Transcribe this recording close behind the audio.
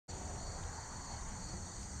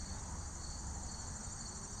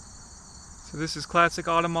So this is classic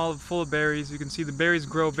autumn olive full of berries. You can see the berries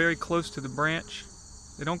grow very close to the branch.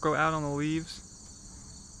 They don't grow out on the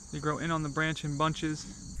leaves. They grow in on the branch in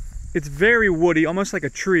bunches. It's very woody, almost like a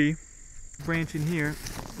tree. Branch in here.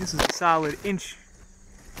 This is a solid inch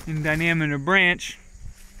in diameter branch.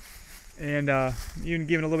 And even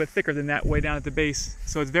given a little bit thicker than that way down at the base.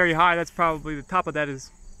 So it's very high. That's probably, the top of that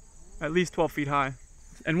is at least 12 feet high.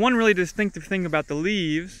 And one really distinctive thing about the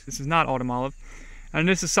leaves, this is not autumn olive, and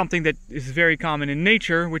this is something that is very common in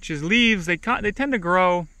nature, which is leaves, they tend to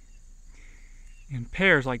grow in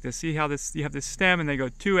pairs like this. See how this, you have this stem and they go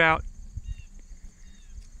two out,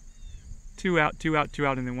 two out, two out, two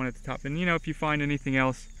out, and then one at the top. And you know, if you find anything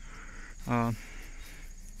else,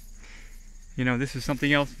 you know, this is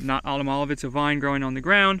something else, not autumn olive, it's a vine growing on the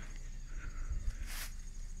ground.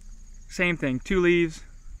 Same thing, two leaves,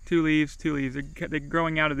 two leaves, two leaves. They're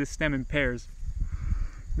growing out of this stem in pairs.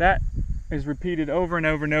 That is repeated over and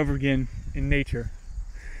over and over again in nature.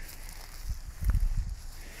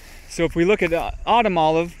 So if we look at autumn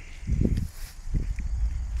olive,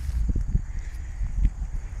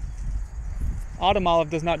 autumn olive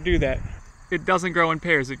does not do that. It doesn't grow in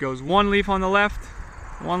pairs. It goes one leaf on the left,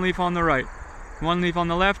 one leaf on the right. One leaf on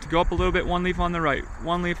the left, go up a little bit, one leaf on the right.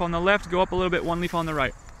 One leaf on the left, go up a little bit, one leaf on the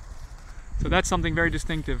right. So that's something very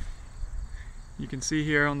distinctive. You can see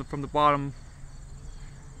here on from the bottom,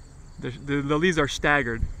 the leaves are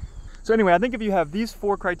staggered. So anyway, I think if you have these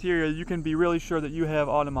four criteria, you can be really sure that you have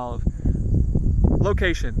autumn olive.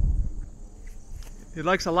 Location. It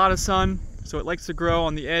likes a lot of sun, so it likes to grow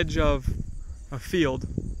on the edge of a field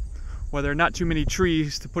where there are not too many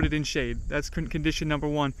trees to put it in shade. That's condition number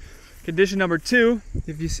one. Condition number two,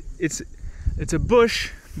 it's a bush,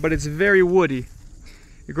 but it's very woody.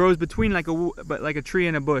 It grows between like a tree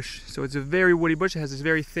and a bush. So it's a very woody bush. It has this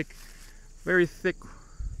very thick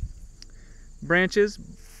branches,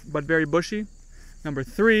 but very bushy. Number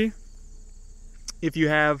three, if you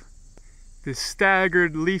have this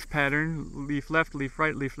staggered leaf pattern, leaf left, leaf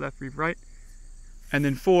right, leaf left, leaf right. And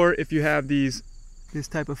then four, if you have this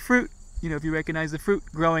type of fruit, you know, if you recognize the fruit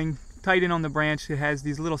growing tight in on the branch, it has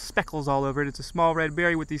these little speckles all over it. It's a small red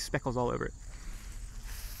berry with these speckles all over it.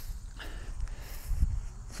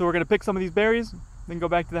 So we're gonna pick some of these berries, then go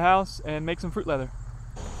back to the house and make some fruit leather.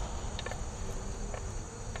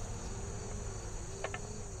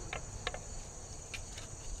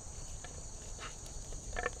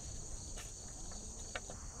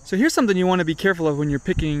 So here's something you want to be careful of when you're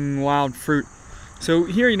picking wild fruit. So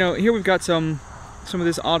here, you know, here we've got some of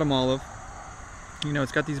this autumn olive. You know,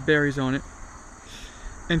 it's got these berries on it.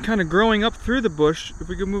 And kind of growing up through the bush, if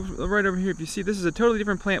we could move right over here, if you see, this is a totally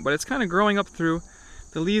different plant, but it's kind of growing up through.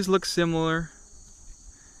 The leaves look similar.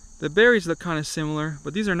 The berries look kind of similar,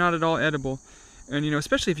 but these are not at all edible. And you know,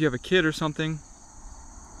 especially if you have a kid or something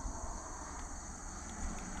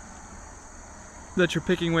that you're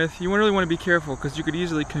picking with, you really want to be careful because you could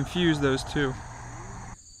easily confuse those two.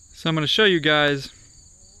 So I'm going to show you guys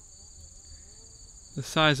the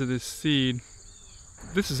size of this seed.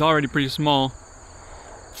 This is already pretty small.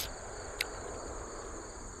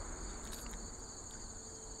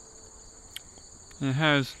 And it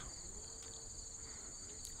has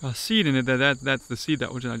a seed in it that's the seed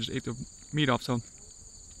that I just ate the meat off. So,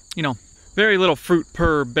 you know, very little fruit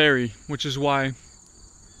per berry, which is why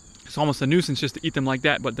it's almost a nuisance just to eat them like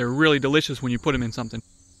that, but they're really delicious when you put them in something.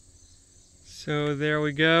 So there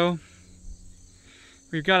we go.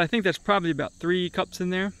 We've got, I think that's probably about 3 cups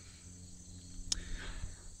in there.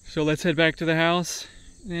 So let's head back to the house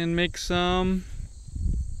and make some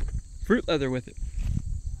fruit leather with it.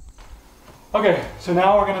 Okay, so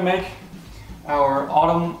now we're gonna make our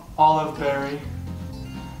autumn olive berry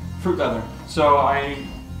fruit leather. So I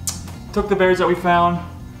took the berries that we found.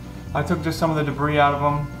 I took just some of the debris out of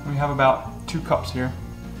them. We have about 2 cups here.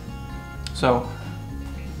 So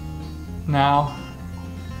now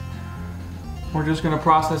we're just gonna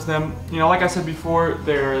process them. You know, like I said before,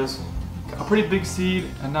 there's a pretty big seed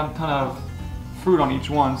and not a ton of fruit on each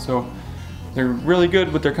one. So they're really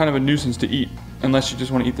good, but they're kind of a nuisance to eat unless you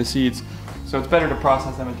just want to eat the seeds. So it's better to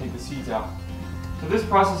process them and take the seeds out. So this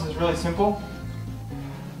process is really simple.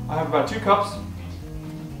 I have about 2 cups.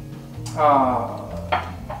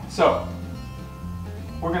 So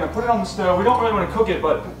we're gonna put it on the stove. We don't really want to cook it,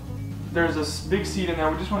 but there's this big seed in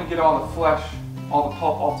there. We just want to get all the flesh, all the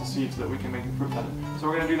pulp off the seed so that we can make the fruit leather. So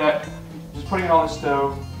we're gonna do that, just putting it on the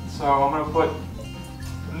stove. So I'm gonna put,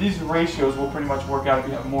 these ratios will pretty much work out if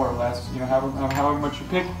you have more or less, you know, however much you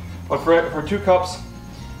pick. But for 2 cups,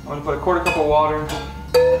 I'm gonna put a 1/4 cup of water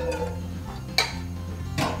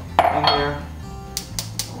in there.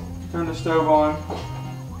 Turn the stove on.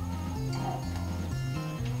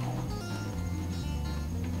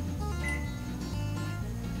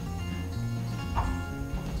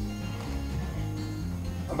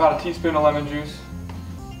 about a teaspoon of lemon juice.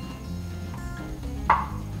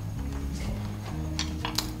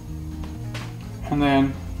 And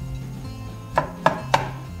then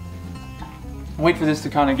wait for this to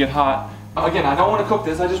kind of get hot. Again, I don't want to cook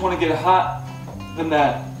this, I just want to get it hot in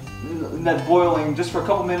that boiling just for a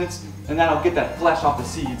couple minutes, and that'll get that flesh off the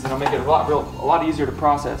seeds and it'll make it a lot easier to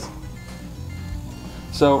process.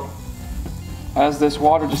 So as this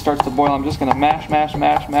water just starts to boil, I'm just going to mash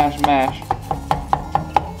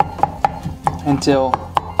until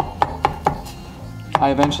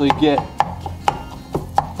I eventually get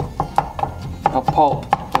a pulp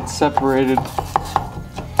that's separated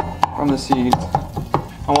from the seeds.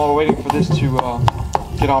 And while we're waiting for this to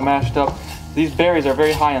get all mashed up, these berries are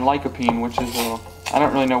very high in lycopene, which is, I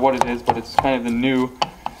don't really know what it is, but it's kind of the new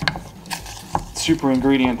super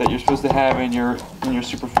ingredient that you're supposed to have in your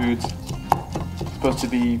superfoods. It's supposed to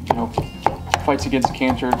be, you know, fights against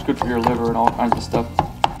cancer, it's good for your liver and all kinds of stuff.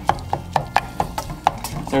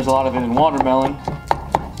 There's a lot of it in watermelon,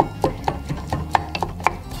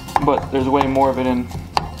 but there's way more of it in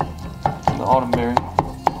the autumn berry.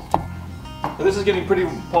 So this is getting pretty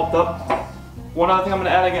pulped up. One other thing I'm going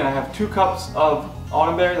to add again, I have 2 cups of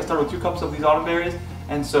autumn berries. I started with 2 cups of these autumn berries,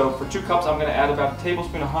 and so for 2 cups I'm going to add about a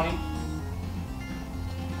tablespoon of honey.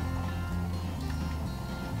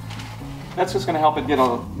 That's just going to help it get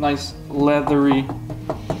a nice leathery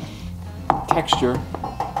texture.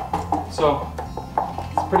 So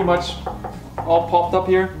it's pretty much all pulped up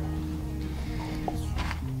here.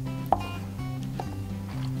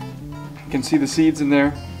 You can see the seeds in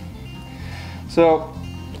there. So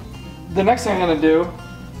the next thing I'm going to do,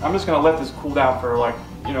 I'm just going to let this cool down for, like,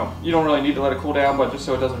 you know, you don't really need to let it cool down, but just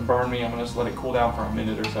so it doesn't burn me, I'm going to just let it cool down for a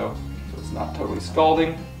minute or so it's not totally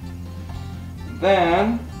scalding.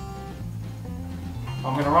 Then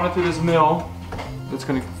I'm going to run it through this mill that's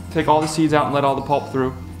going to take all the seeds out and let all the pulp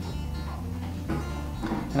through.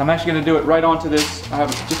 And I'm actually going to do it right onto this. I have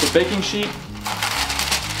just a baking sheet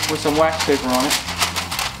with some wax paper on it.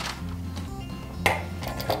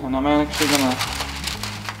 And I'm actually going to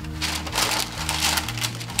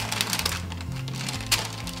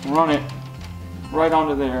run it right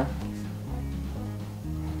onto there.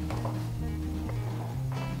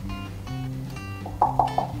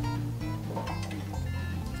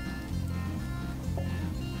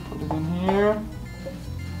 Put it in here.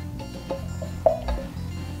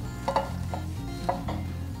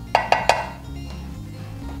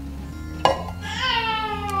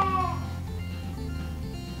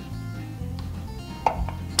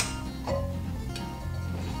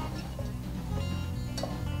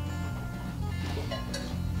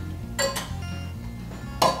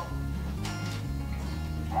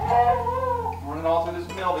 Run it all through this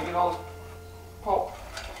mill to get all this pulp.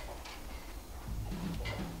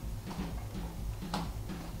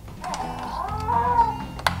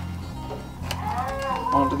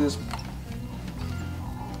 Onto this.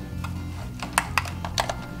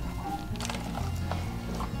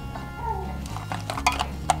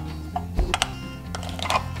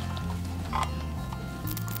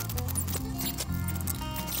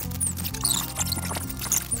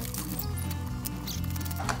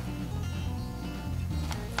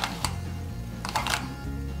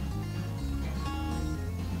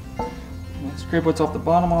 Scrape what's off the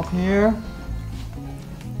bottom off here.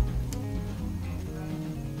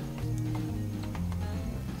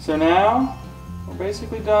 So now we're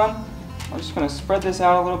basically done. I'm just going to spread this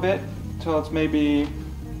out a little bit until it's maybe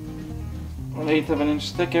 1/8 of an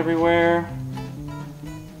inch thick everywhere.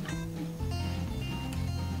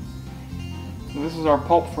 So this is our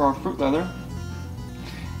pulp for our fruit leather.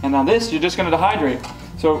 And now this you're just going to dehydrate.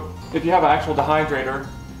 So if you have an actual dehydrator,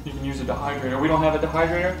 you can use a dehydrator. We don't have a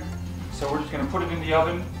dehydrator, so we're just going to put it in the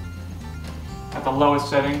oven at the lowest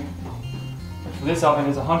setting, which for this oven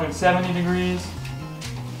is 170 degrees.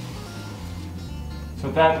 So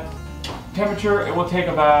at that temperature, it will take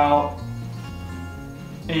about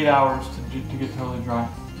 8 hours to get totally dry.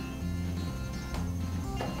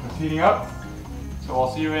 It's heating up, so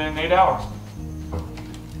I'll see you in 8 hours.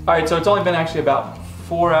 Alright, so it's only been actually about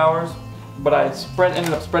 4 hours, but I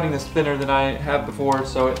ended up spreading this thinner than I had before,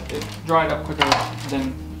 so it dried up quicker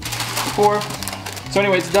than before. So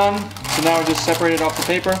anyway, it's done. So now we just separate it off the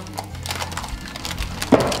paper.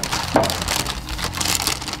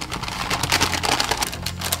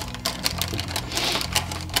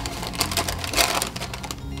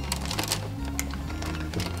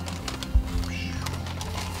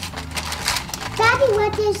 Daddy,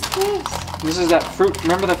 what is this? This is that fruit.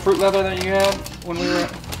 Remember that fruit leather that you had when we were?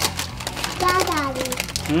 Yeah, Daddy.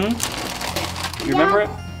 You remember it?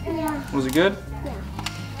 Yeah. Was it good? Yeah.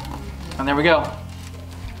 And there we go.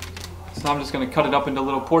 So I'm just gonna cut it up into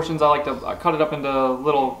little portions. I like to cut it up into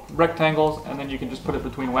little rectangles, and then you can just put it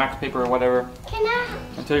between wax paper or whatever Can I?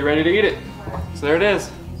 until you're ready to eat it. So there it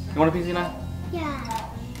is. You want a piece, Ina? Yeah.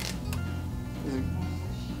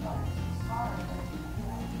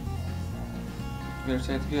 You better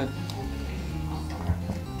say it's good.